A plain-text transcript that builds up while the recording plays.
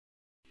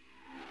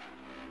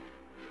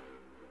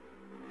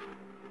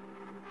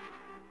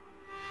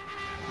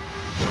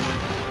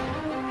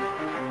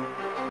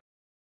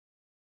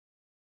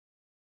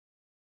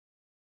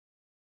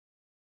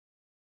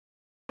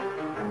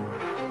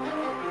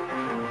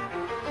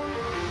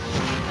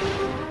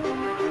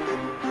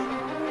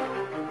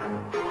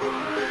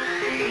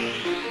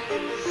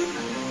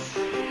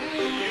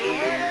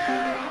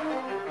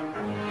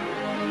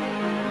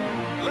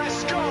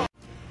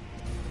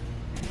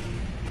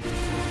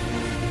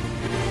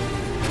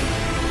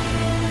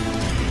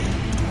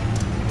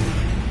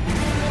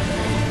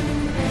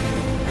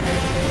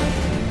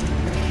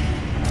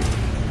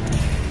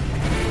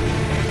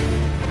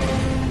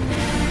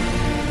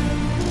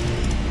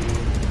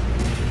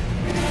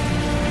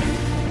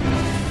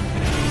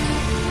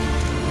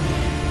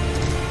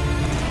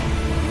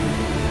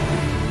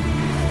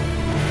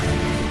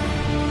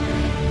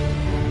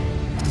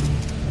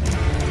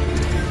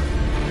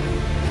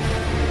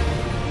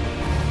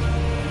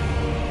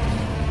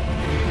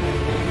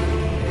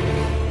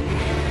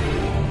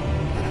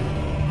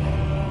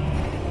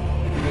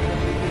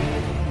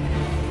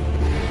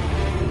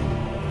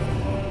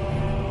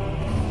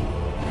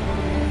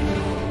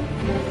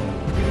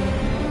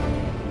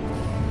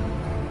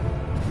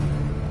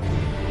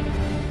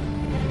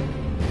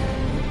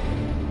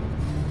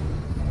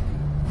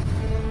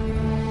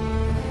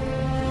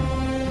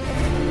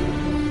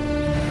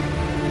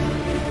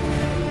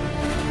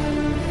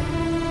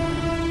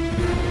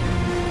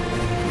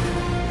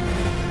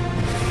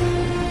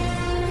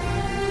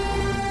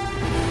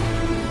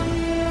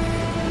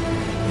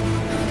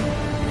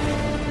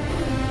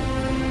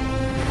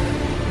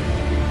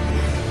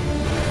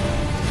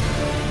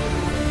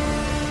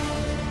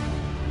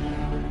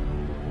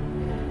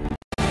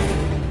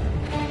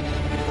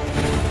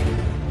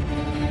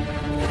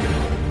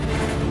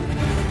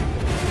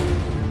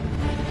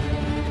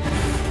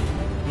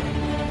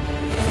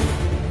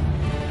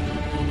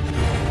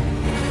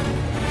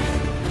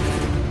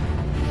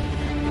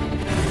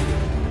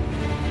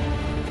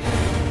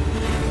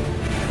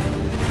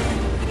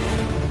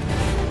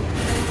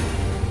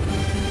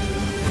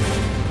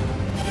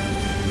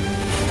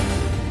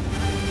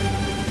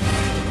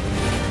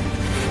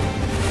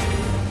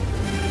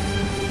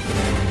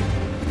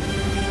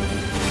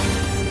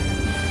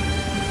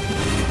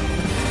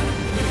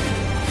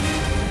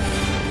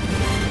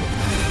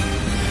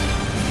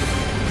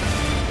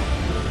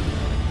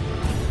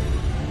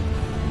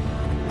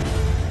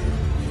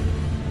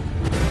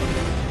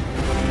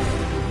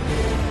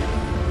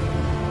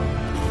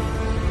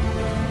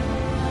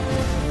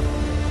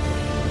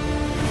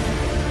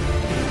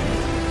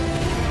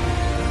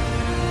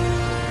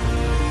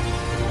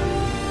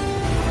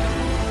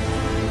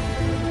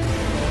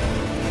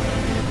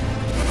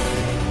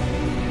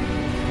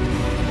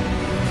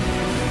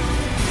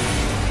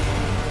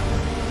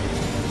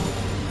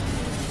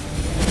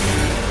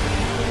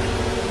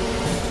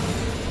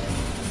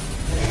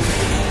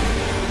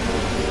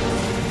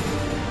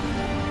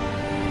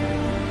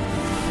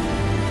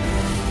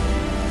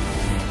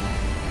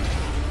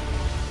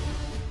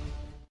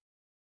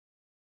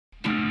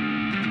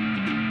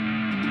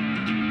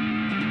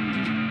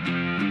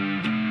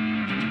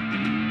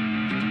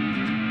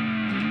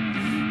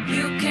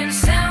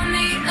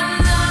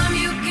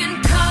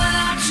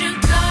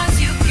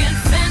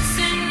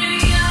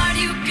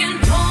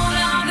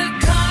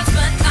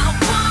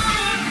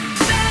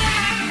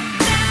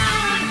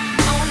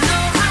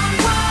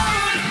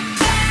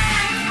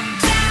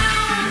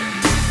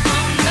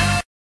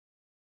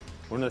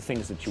One of the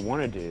things that you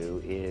want to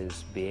do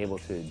is be able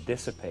to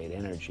dissipate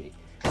energy.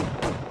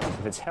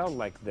 If it's held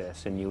like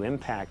this and you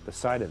impact the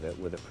side of it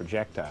with a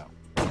projectile,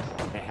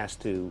 it has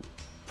to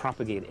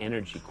propagate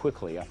energy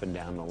quickly up and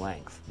down the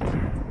length.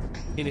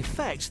 In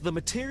effect, the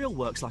material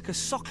works like a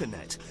soccer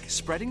net,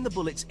 spreading the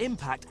bullet's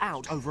impact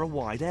out over a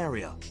wide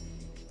area.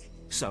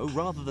 So,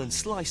 rather than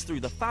slice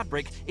through the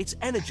fabric, its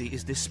energy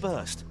is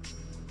dispersed.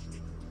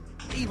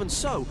 Even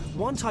so,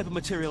 one type of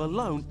material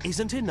alone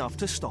isn't enough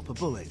to stop a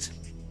bullet.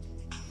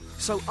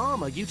 So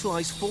armour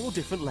utilised 4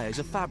 different layers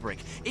of fabric,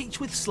 each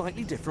with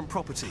slightly different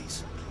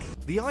properties.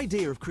 The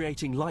idea of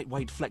creating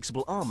lightweight,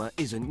 flexible armour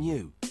isn't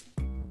new.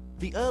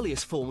 The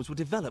earliest forms were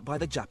developed by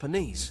the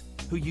Japanese,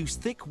 who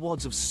used thick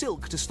wads of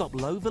silk to stop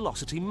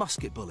low-velocity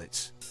musket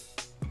bullets.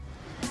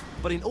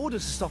 But in order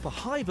to stop a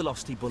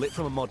high-velocity bullet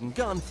from a modern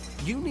gun,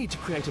 you need to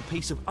create a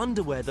piece of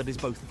underwear that is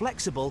both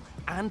flexible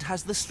and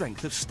has the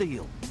strength of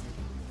steel.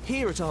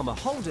 Here at Armour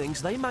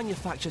Holdings, they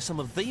manufacture some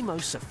of the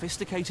most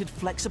sophisticated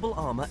flexible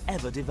armour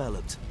ever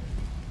developed.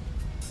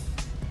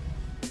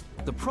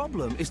 The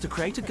problem is to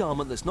create a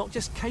garment that's not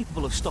just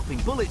capable of stopping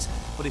bullets,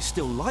 but is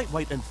still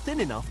lightweight and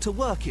thin enough to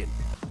work in.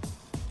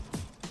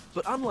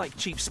 But unlike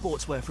cheap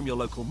sportswear from your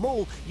local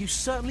mall, you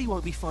certainly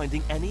won't be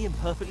finding any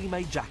imperfectly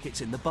made jackets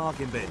in the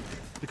bargain bin,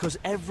 because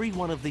every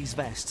one of these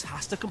vests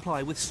has to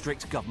comply with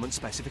strict government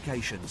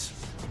specifications.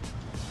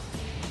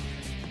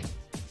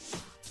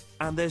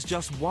 And there's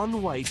just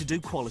one way to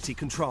do quality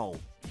control.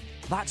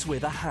 That's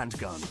with a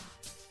handgun.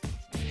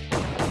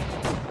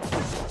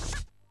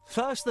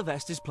 First, the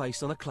vest is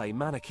placed on a clay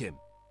mannequin.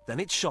 Then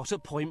it's shot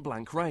at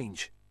point-blank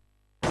range.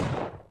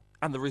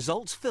 And the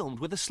results filmed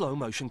with a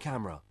slow-motion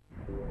camera.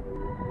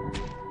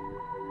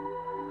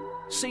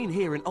 Seen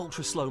here in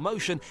ultra slow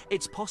motion,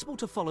 it's possible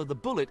to follow the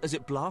bullet as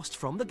it blasts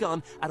from the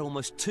gun at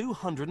almost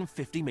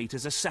 250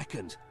 meters a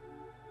second.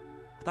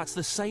 That's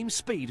the same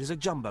speed as a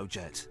jumbo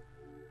jet.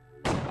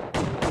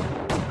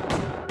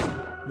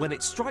 When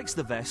it strikes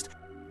the vest,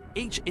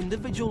 each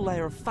individual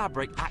layer of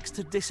fabric acts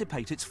to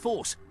dissipate its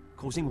force,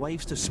 causing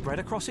waves to spread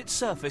across its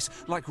surface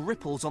like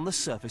ripples on the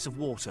surface of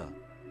water.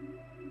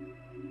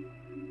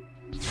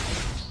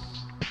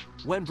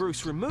 When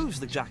Bruce removes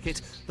the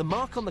jacket, the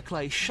mark on the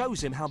clay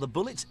shows him how the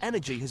bullet's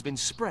energy has been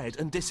spread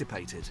and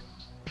dissipated.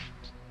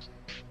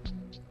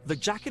 The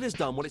jacket has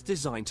done what it's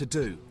designed to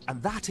do,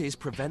 and that is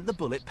prevent the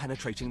bullet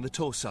penetrating the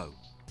torso.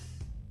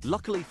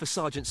 Luckily for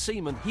Sergeant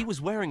Seaman, he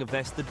was wearing a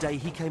vest the day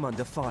he came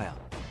under fire.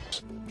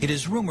 It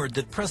is rumored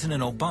that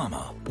President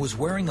Obama was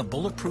wearing a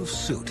bulletproof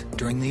suit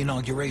during the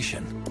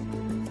inauguration.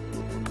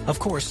 Of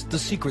course, the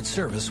Secret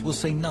Service will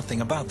say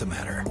nothing about the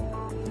matter.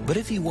 But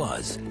if he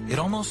was, it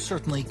almost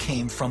certainly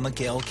came from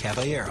Miguel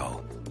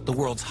Caballero, the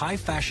world's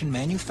high-fashion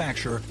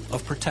manufacturer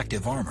of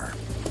protective armor.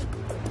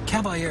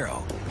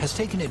 Caballero has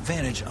taken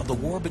advantage of the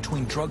war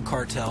between drug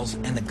cartels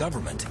and the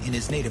government in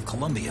his native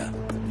Colombia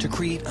to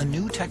create a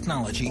new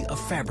technology of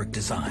fabric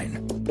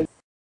design.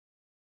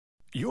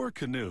 Your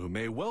canoe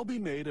may well be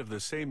made of the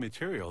same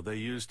material they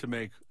use to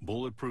make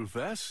bulletproof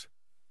vests.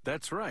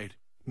 That's right.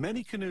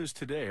 Many canoes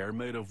today are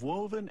made of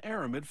woven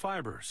aramid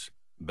fibers,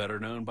 better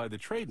known by the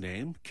trade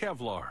name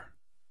Kevlar.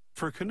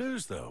 For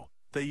canoes, though,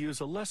 they use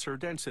a lesser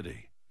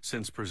density,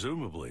 since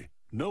presumably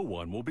no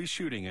one will be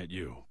shooting at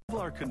you.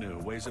 Kevlar canoe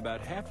weighs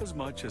about half as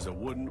much as a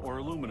wooden or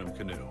aluminum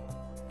canoe,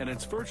 and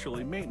it's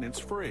virtually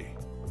maintenance-free.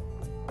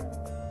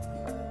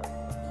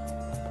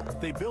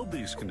 They build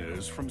these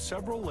canoes from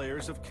several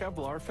layers of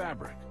Kevlar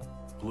fabric,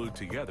 glued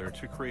together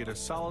to create a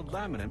solid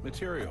laminate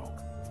material.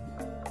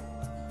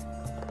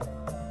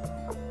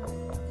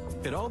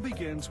 It all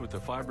begins with the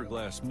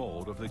fiberglass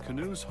mold of the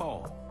canoe's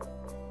hull.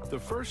 The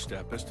first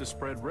step is to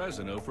spread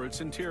resin over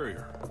its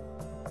interior.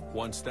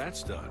 Once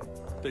that's done,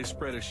 they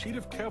spread a sheet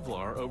of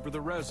Kevlar over the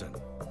resin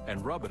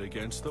and rub it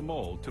against the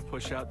mold to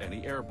push out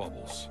any air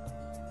bubbles.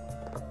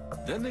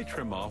 Then they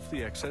trim off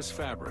the excess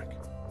fabric.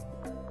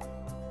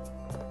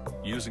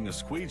 Using a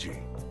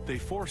squeegee, they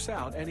force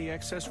out any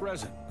excess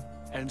resin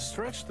and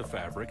stretch the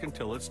fabric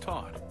until it's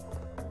taut.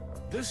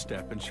 This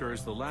step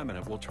ensures the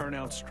laminate will turn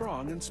out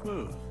strong and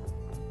smooth.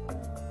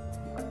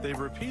 They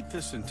repeat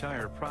this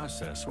entire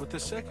process with the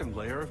second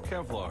layer of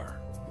Kevlar.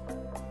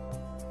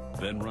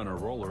 Then run a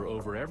roller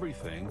over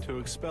everything to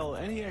expel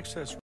any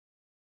excess